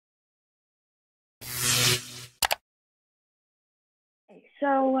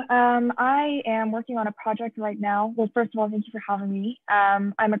I am working on a project right now. Well, first of all, thank you for having me.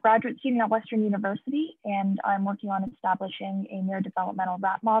 I'm a graduate student at Western University, and I'm working on establishing a neurodevelopmental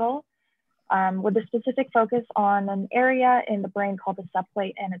rat model with a specific focus on an area in the brain called the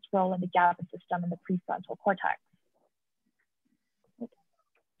subplate and its role in the GABA system in the prefrontal cortex.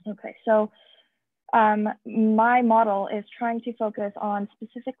 Okay, so my model is trying to focus on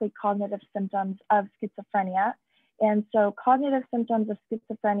specifically cognitive symptoms of schizophrenia. And so cognitive symptoms of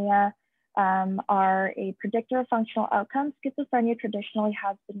schizophrenia are a predictor of functional outcomes. Schizophrenia traditionally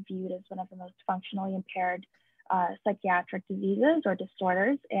has been viewed as one of the most functionally impaired psychiatric diseases or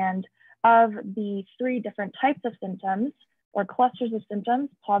disorders. And of the three different types of symptoms or clusters of symptoms,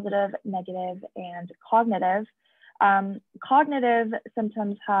 positive, negative, and cognitive, cognitive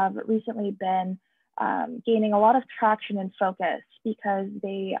symptoms have recently been gaining a lot of traction and focus because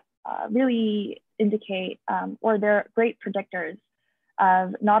they really indicate or they're great predictors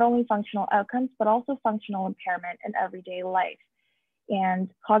of not only functional outcomes, but also functional impairment in everyday life. And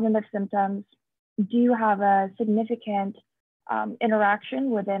cognitive symptoms do have a significant interaction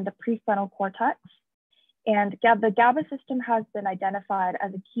within the prefrontal cortex. And the GABA system has been identified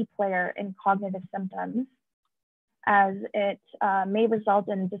as a key player in cognitive symptoms, as it may result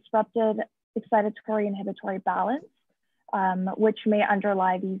in disrupted excitatory inhibitory balance, which may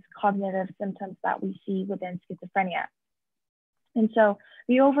underlie these cognitive symptoms that we see within schizophrenia. And so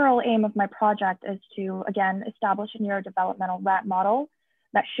the overall aim of my project is to, again, establish a neurodevelopmental rat model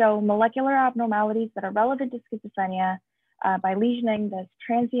that show molecular abnormalities that are relevant to schizophrenia by lesioning this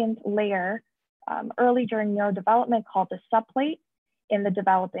transient layer early during neurodevelopment called the subplate in the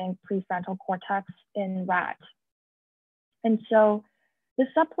developing prefrontal cortex in rat. And so the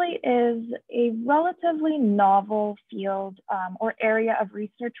subplate is a relatively novel field or area of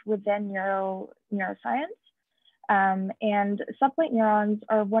research within neuroscience. And subplate neurons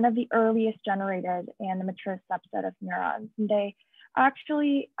are one of the earliest generated and the mature subset of neurons. And they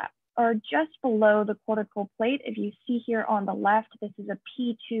actually are just below the cortical plate. If you see here on the left, this is a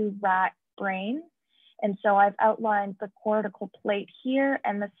P2 rat brain. And so I've outlined the cortical plate here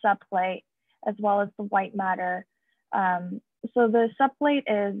and the subplate, as well as the white matter. So the subplate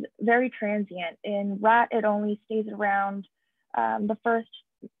is very transient. In rat, it only stays around the first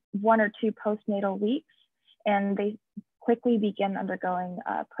 1 or 2 postnatal weeks, and they quickly begin undergoing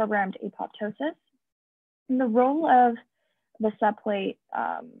programmed apoptosis. And the role of the subplate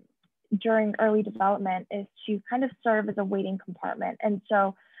during early development is to kind of serve as a waiting compartment. And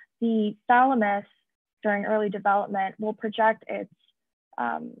so the thalamus during early development will project its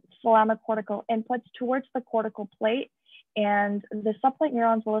thalamocortical inputs towards the cortical plate, and the subplate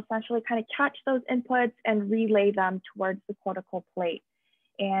neurons will essentially kind of catch those inputs and relay them towards the cortical plate.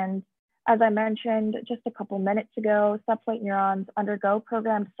 And as I mentioned just a couple minutes ago, subplate neurons undergo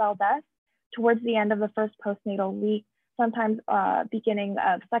programmed cell death towards the end of the first postnatal week, sometimes beginning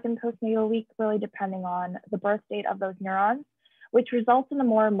of second postnatal week, really depending on the birth date of those neurons, which results in a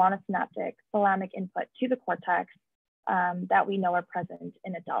more monosynaptic thalamic input to the cortex that we know are present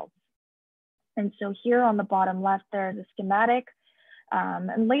in adults. And so here on the bottom left, there's a schematic,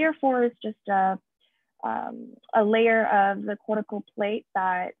 and layer 4 is just a layer of the cortical plate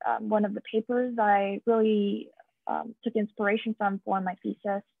that one of the papers I really took inspiration from for my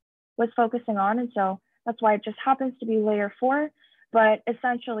thesis was focusing on. And so that's why it just happens to be layer 4. But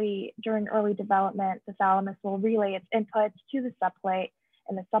essentially, during early development, the thalamus will relay its inputs to the subplate,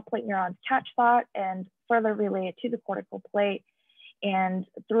 and the subplate neurons catch that and further relay it to the cortical plate. And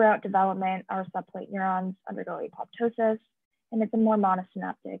throughout development, our subplate neurons undergo apoptosis, and it's a more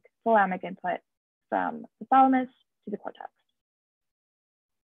monosynaptic thalamic input from the thalamus to the cortex.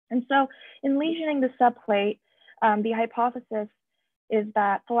 And so in lesioning the subplate, the hypothesis is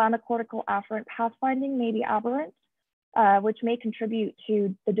that thalamocortical afferent pathfinding may be aberrant, which may contribute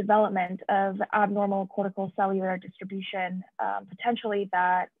to the development of abnormal cortical cellular distribution, potentially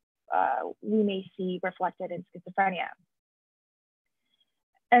that we may see reflected in schizophrenia.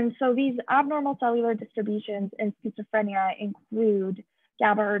 And so these abnormal cellular distributions in schizophrenia include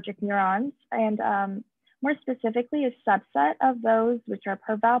GABAergic neurons, and more specifically, a subset of those which are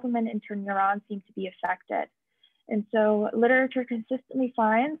parvalbumin interneurons seem to be affected. And so literature consistently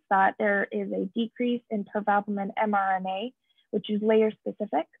finds that there is a decrease in parvalbumin mRNA, which is layer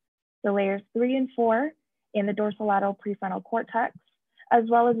specific, so layers 3 and 4 in the dorsolateral prefrontal cortex, as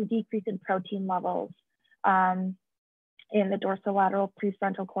well as a decrease in protein levels in the dorsolateral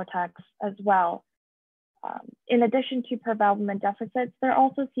prefrontal cortex as well. In addition to parvalbumin deficits, there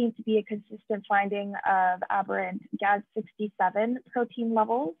also seems to be a consistent finding of aberrant GAD67 protein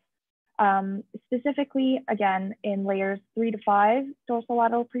levels specifically, again, in layers 3 to 5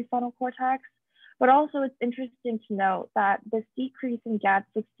 dorsolateral prefrontal cortex. But also it's interesting to note that this decrease in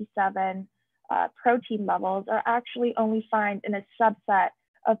GAD67 protein levels are actually only found in a subset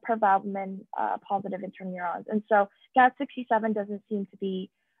of parvalbumin positive interneurons. And so GAD67 doesn't seem to be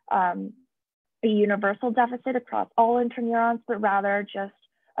a universal deficit across all interneurons, but rather just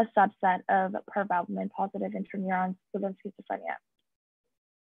a subset of parvalbumin positive interneurons within schizophrenia.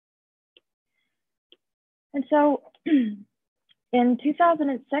 And so in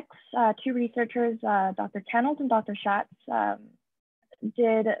 2006, two researchers, Dr. Kennels and Dr. Schatz,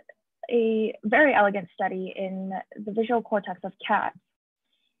 did a very elegant study in the visual cortex of cats.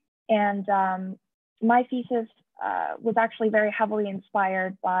 And my thesis was actually very heavily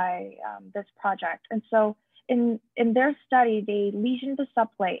inspired by this project. And so in their study, they lesioned the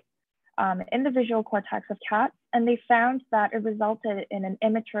subplate in the visual cortex of cats, and they found that it resulted in an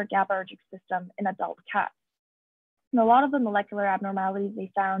immature GABAergic system in adult cats. And a lot of the molecular abnormalities they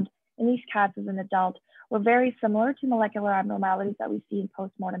found in these cats as an adult were very similar to molecular abnormalities that we see in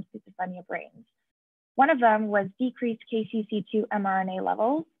postmortem schizophrenia brains. One of them was decreased KCC2 mRNA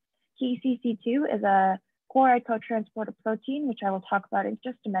levels. KCC2 is a chloride cotransporter protein, which I will talk about in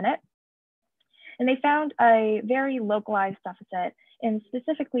just a minute. And they found a very localized deficit in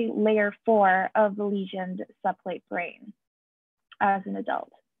specifically layer 4 of the lesioned subplate brain as an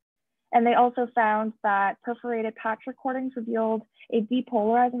adult. And they also found that perforated patch recordings revealed a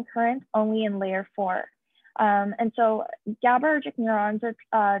depolarizing current only in layer 4. And so GABAergic neurons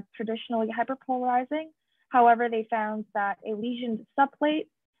are traditionally hyperpolarizing. However, they found that a lesioned subplate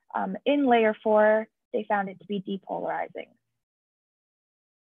in layer 4, they found it to be depolarizing.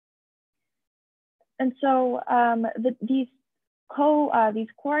 And so these chloride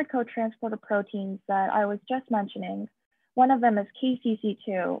cotransporter proteins that I was just mentioning, one of them is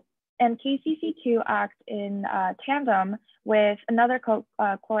KCC2. And KCC2 acts in tandem with another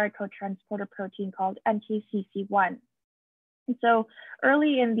chloride cotransporter protein called NKCC1. And so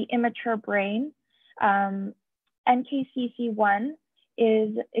early in the immature brain, NKCC1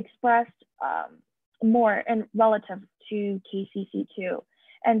 is expressed more in relative to KCC2.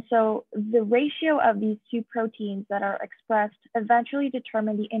 And so the ratio of these two proteins that are expressed eventually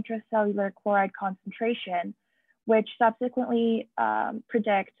determine the intracellular chloride concentration, which subsequently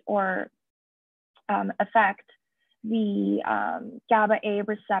predict or affect the GABA-A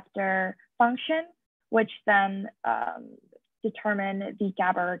receptor function, which then determine the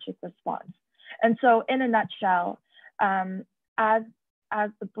GABAergic response. And so in a nutshell, as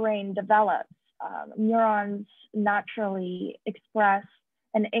the brain develops, neurons naturally express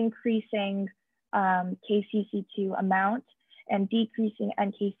an increasing KCC2 amount and decreasing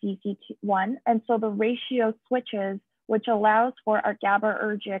NKCC1. And so the ratio switches, which allows for our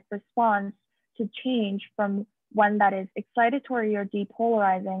GABAergic response to change from one that is excitatory or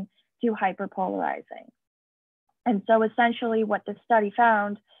depolarizing to hyperpolarizing. And so essentially what the study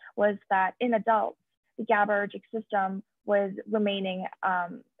found was that in adults, the GABAergic system was remaining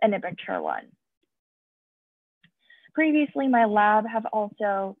an immature one. Previously, my lab have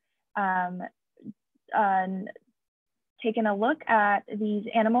also taken a look at these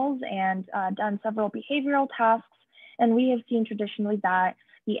animals and done several behavioral tasks. And we have seen traditionally that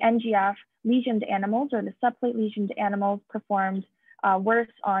the NGF lesioned animals or the subplate lesioned animals performed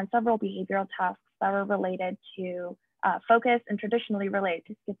worse on several behavioral tasks that were related to focus and traditionally related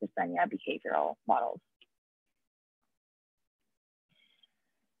to schizophrenia behavioral models.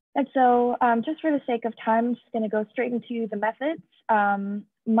 And so just for the sake of time, I'm just going to go straight into the methods.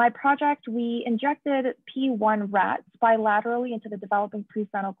 My project, we injected P1 rats bilaterally into the developing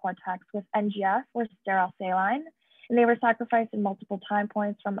prefrontal cortex with NGF or sterile saline. And they were sacrificed in multiple time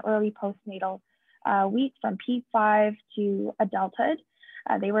points from early postnatal weeks from P5 to adulthood.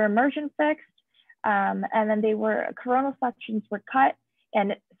 They were immersion fixed, and then coronal sections were cut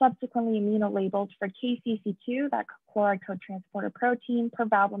and subsequently immunolabeled for KCC2, that chloride cotransporter protein,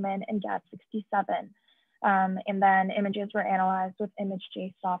 parvalbumin, and GAD67. And then images were analyzed with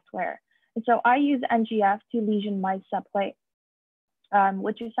ImageJ software. And so I use NGF to lesion my subplate,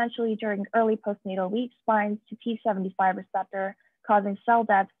 which essentially during early postnatal weeks binds to P75 receptor, causing cell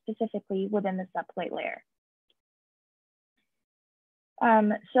death specifically within the subplate layer.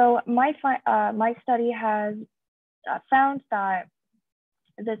 So my study has found that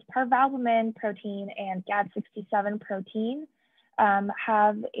this parvalbumin protein and GAD67 protein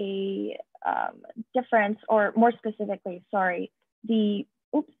have a difference, or more specifically, sorry, the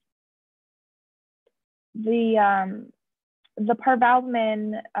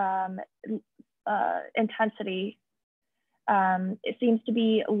parvalbumin intensity It seems to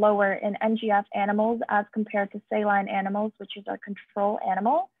be lower in NGF animals as compared to saline animals, which is our control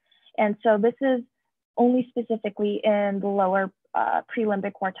animal. And so this is only specifically in the lower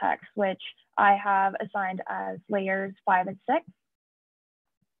prelimbic cortex, which I have assigned as layers 5 and 6.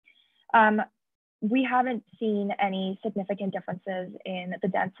 We haven't seen any significant differences in the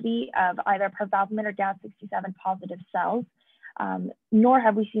density of either parvalbumin or GAD67 positive cells, nor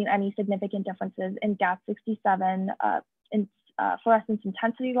have we seen any significant differences in GAD67 in fluorescence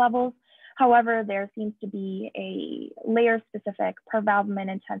intensity levels. However, there seems to be a layer-specific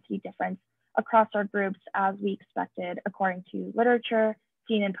parvalbumin intensity difference across our groups as we expected according to literature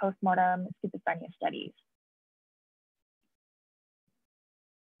seen in postmortem schizophrenia studies.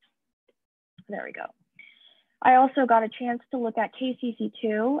 There we go. I also got a chance to look at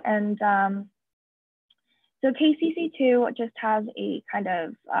KCC2, and so KCC2 just has a kind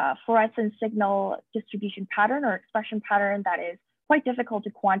of fluorescence signal distribution pattern or expression pattern that is quite difficult to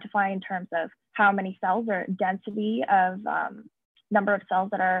quantify in terms of how many cells or density of number of cells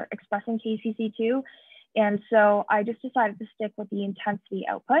that are expressing KCC2. And so I just decided to stick with the intensity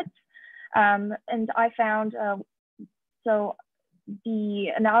outputs. And I found, so the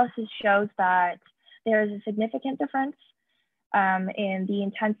analysis shows that there is a significant difference in the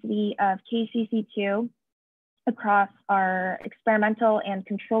intensity of KCC2 across our experimental and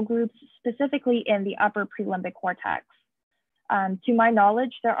control groups, specifically in the upper prelimbic cortex. To my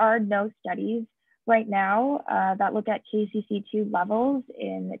knowledge, there are no studies right now that look at KCC2 levels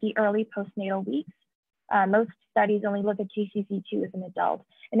in the early postnatal weeks. Most studies only look at KCC2 as an adult.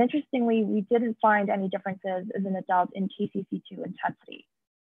 And interestingly, we didn't find any differences as an adult in KCC2 intensity.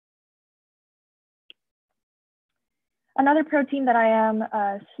 Another protein that I am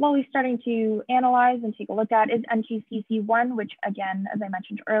slowly starting to analyze and take a look at is NKCC1, which again, as I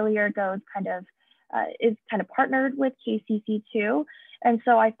mentioned earlier, is kind of partnered with KCC2. And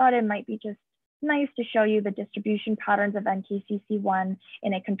so I thought it might be just nice to show you the distribution patterns of NKCC1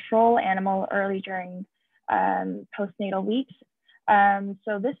 in a control animal early during postnatal weeks.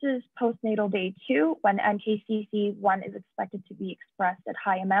 So this is postnatal day 2 when NKCC1 is expected to be expressed at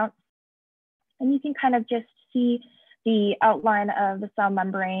high amounts. And you can kind of just see the outline of the cell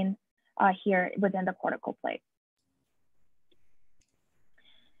membrane here within the cortical plate.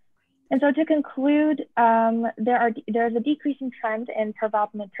 And so to conclude, there's a decreasing trend in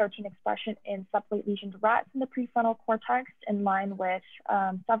parvalbumin protein expression in subplate lesioned rats in the prefrontal cortex in line with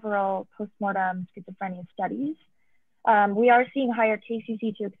several postmortem schizophrenia studies. We are seeing higher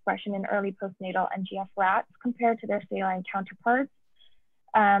KCC2 expression in early postnatal NGF rats compared to their saline counterparts.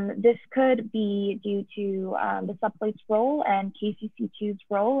 This could be due to the subplate's role and KCC2's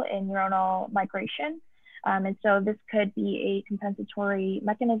role in neuronal migration. And so this could be a compensatory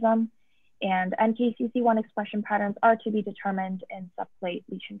mechanism, and NKCC1 expression patterns are to be determined in subplate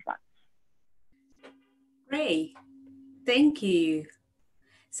lesion rats. Great, thank you.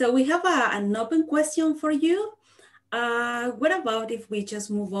 So we have an open question for you. What about if we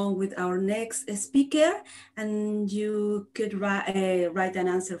just move on with our next speaker, and you could write an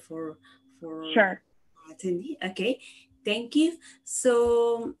answer for sure. Attendee? Okay, thank you.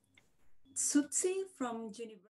 So Sutsi from University.